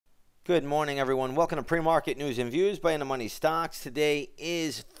Good morning, everyone. Welcome to Pre-Market News and Views by In the Money Stocks. Today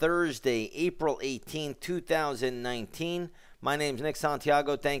is Thursday, April 18, 2019. My name is Nick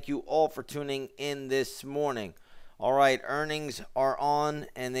Santiago. Thank you all for tuning in this morning. All right, earnings are on,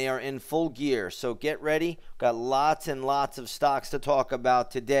 and they are in full gear. So get ready. Got lots and lots of stocks to talk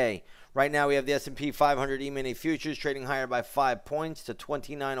about today. Right now, we have the S&P 500 E-mini futures trading higher by 5 points to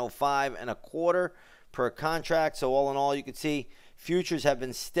 29.05 and a quarter per contract. So all in all, you can see futures have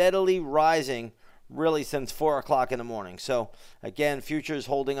been steadily rising really since 4 o'clock in the morning. So again, futures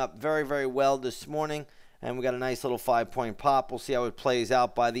holding up very, very well this morning, and we got a nice little 5-point pop. We'll see how it plays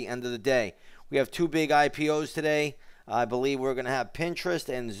out by the end of the day. We have two big IPOs today. I believe we're going to have Pinterest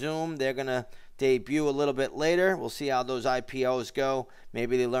and Zoom. They're going to debut a little bit later. We'll see how those IPOs go.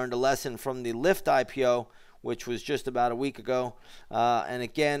 Maybe they learned a lesson from the Lyft IPO, which was just about a week ago. And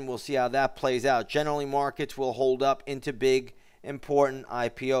again, we'll see how that plays out. Generally, markets will hold up into big, important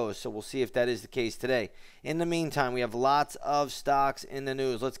IPOs. So we'll see if that is the case today. In the meantime, we have lots of stocks in the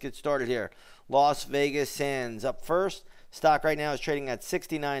news. Let's get started here. Las Vegas Sands up first. Stock right now is trading at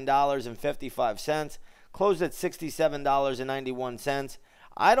 $69.55. Closed at $67.91.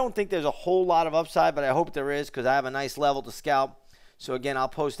 I don't think there's a whole lot of upside, but I hope there is because I have a nice level to scalp. So again, I'll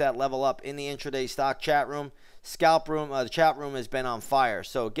post that level up in the intraday stock chat room. Scalp room, the chat room has been on fire.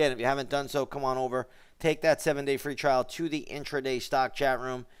 So again, if you haven't done so, come on over. Take that 7-day free trial to the intraday stock chat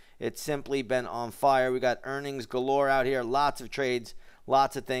room. It's simply been on fire. We got earnings galore out here. Lots of trades,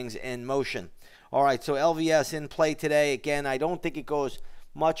 lots of things in motion. All right, so LVS in play today. Again, I don't think it goes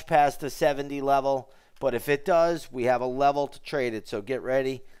much past the 70 level, but if it does, we have a level to trade it. So get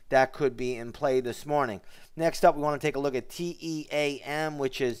ready. That could be in play this morning. Next up, we want to take a look at TEAM,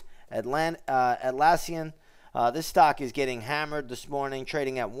 which is Atlassian. This stock is getting hammered this morning,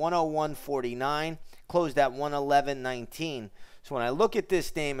 trading at 101.49, closed at 111.19. So when I look at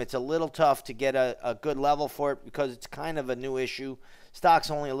this name, it's a little tough to get a good level for it because it's kind of a new issue.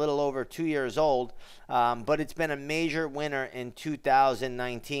 Stock's only a little over 2 years old, but it's been a major winner in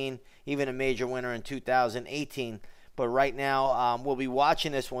 2019, even a major winner in 2018. But right now, we'll be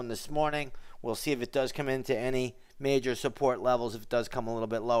watching this one this morning. We'll see if it does come into any major support levels, if it does come a little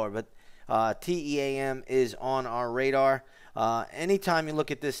bit lower. But TEAM is on our radar. Anytime you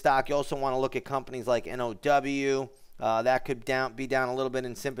look at this stock, you also want to look at companies like NOW. That could be down a little bit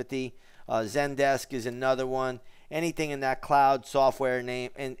in sympathy. Zendesk is another one. Anything in that cloud software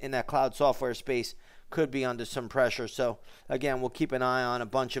in that cloud software space could be under some pressure. So again, we'll keep an eye on a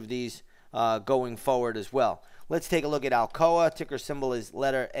bunch of these going forward as well. Let's take a look at Alcoa. Ticker symbol is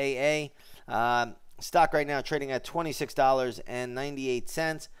letter AA. Stock right now trading at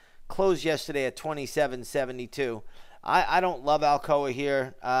 $26.98. Closed yesterday at $27.72. I don't love Alcoa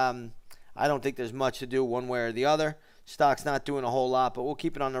here. I don't think there's much to do one way or the other. Stock's not doing a whole lot, but we'll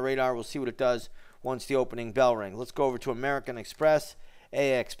keep it on the radar. We'll see what it does once the opening bell rings. Let's go over to American Express,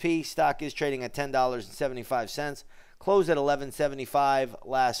 AXP. Stock is trading at $10.75. Closed at $11.75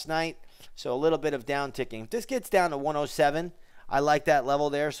 last night. So a little bit of down ticking. If this gets down to 107, I like that level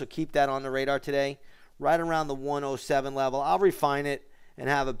there, so keep that on the radar today. Right around the 107 level. I'll refine it and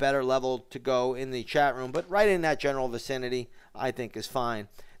have a better level to go in the chat room, but right in that general vicinity, I think is fine.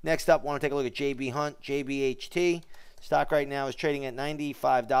 Next up, want to take a look at JB Hunt, JBHT. Stock right now is trading at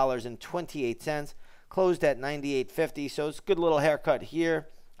 $95.28. Closed at $98.50, so it's a good little haircut here.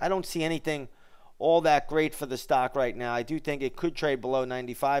 I don't see anything all that great for the stock right now. I do think it could trade below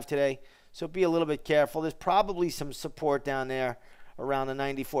 95 today, so be a little bit careful. There's probably some support down there around the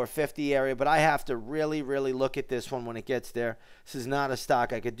 94.50 area, but I have to really, really look at this one when it gets there. This is not a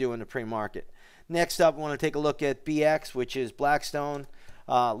stock I could do in the pre-market. Next up, I want to take a look at BX, which is Blackstone.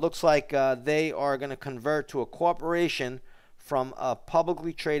 Looks like they are going to convert to a corporation from a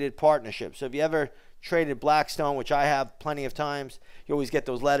publicly traded partnership. So if you ever traded Blackstone, which I have plenty of times, you always get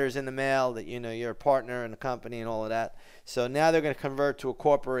those letters in the mail that you're a partner in the company and all of that. So now they're going to convert to a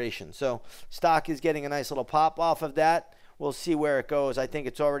corporation. So stock is getting a nice little pop off of that. We'll see where it goes. I think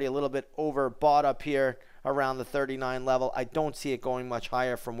it's already a little bit overbought up here around the 39 level. I don't see it going much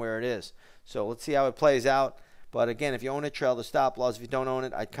higher from where it is. So let's see how it plays out. But again, if you own it, trail the stop loss. If you don't own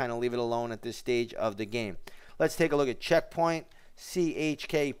it, I'd kind of leave it alone at this stage of the game. Let's take a look at Checkpoint.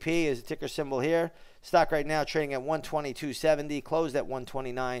 CHKP is the ticker symbol here. Stock right now trading at 122.70, closed at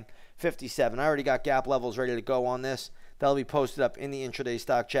 129.57. I already got gap levels ready to go on this. That'll be posted up in the intraday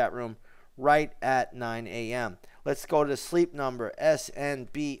stock chat room right at 9 a.m. Let's go to the sleep number,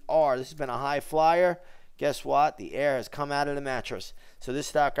 SNBR. This has been a high flyer. Guess what? The air has come out of the mattress. So this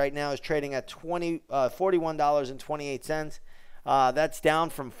stock right now is trading at $41.28. That's down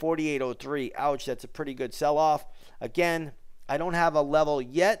from $48.03. Ouch, that's a pretty good sell-off. Again, I don't have a level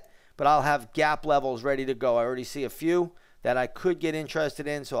yet, but I'll have gap levels ready to go. I already see a few that I could get interested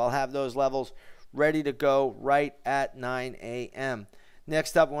in, so I'll have those levels ready to go right at 9 a.m.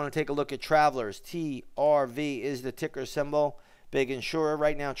 Next up, I want to take a look at Travelers. TRV is the ticker symbol. Big insurer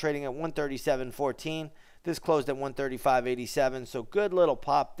right now trading at 137.14. This closed at 135.87, so good little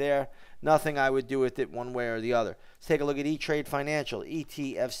pop there. Nothing I would do with it one way or the other. Let's take a look at E-Trade Financial.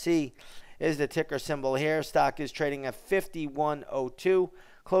 ETFC is the ticker symbol here. Stock is trading at 51.02,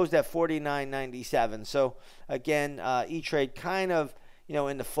 closed at 49.97. So again, E-Trade kind of,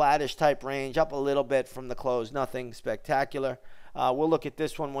 in the flattish type range, up a little bit from the close. Nothing spectacular. We'll look at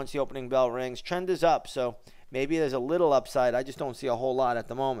this one once the opening bell rings. Trend is up, so maybe there's a little upside. I just don't see a whole lot at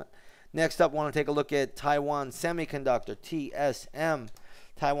the moment. Next up, I want to take a look at Taiwan Semiconductor, TSM.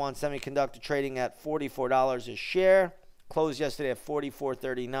 Taiwan Semiconductor trading at $44 a share. Closed yesterday at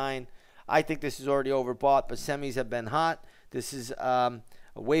 $44.39. I think this is already overbought, but semis have been hot. This is a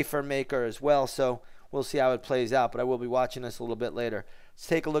wafer maker as well, so we'll see how it plays out, but I will be watching this a little bit later. Let's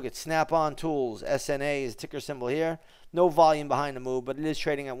take a look at Snap-on Tools. SNA is ticker symbol here. No volume behind the move, but it is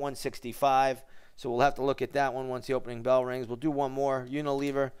trading at 165, so we'll have to look at that one once the opening bell rings. We'll do one more.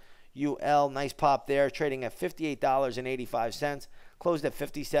 Unilever. UL, nice pop there, trading at $58.85, closed at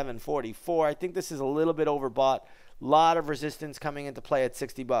 $57.44. I think this is a little bit overbought. A lot of resistance coming into play at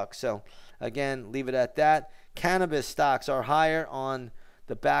 $60. So again, leave it at that. Cannabis stocks are higher on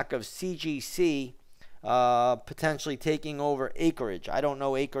the back of CGC potentially taking over Acreage. I don't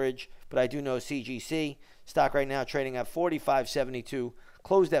know Acreage, but I do know CGC. Stock right now trading at $45.72,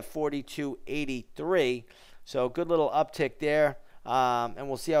 closed at $42.83. So good little uptick there. And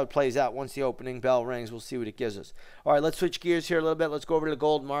we'll see how it plays out once the opening bell rings. We'll see what it gives us. All right, let's switch gears here a little bit. Let's go over to the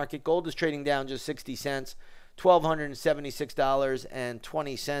gold market. Gold is trading down just 60 cents,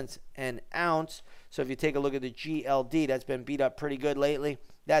 $1,276.20 an ounce. So if you take a look at the GLD, that's been beat up pretty good lately.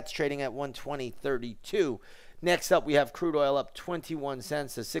 That's trading at 120.32. Next up, we have crude oil up 21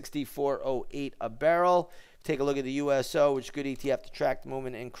 cents to 64.08 a barrel. Take a look at the USO, which is good ETF to track the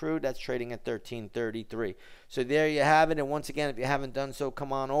movement in crude. That's trading at 13.33. So there you have it. And once again, if you haven't done so,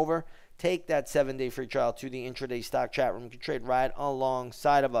 come on over. Take that 7-day free trial to the intraday stock chat room. You can trade right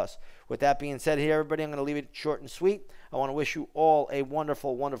alongside of us. With that being said here, everybody, I'm going to leave it short and sweet. I want to wish you all a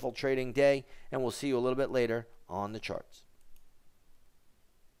wonderful, wonderful trading day, and we'll see you a little bit later on the charts.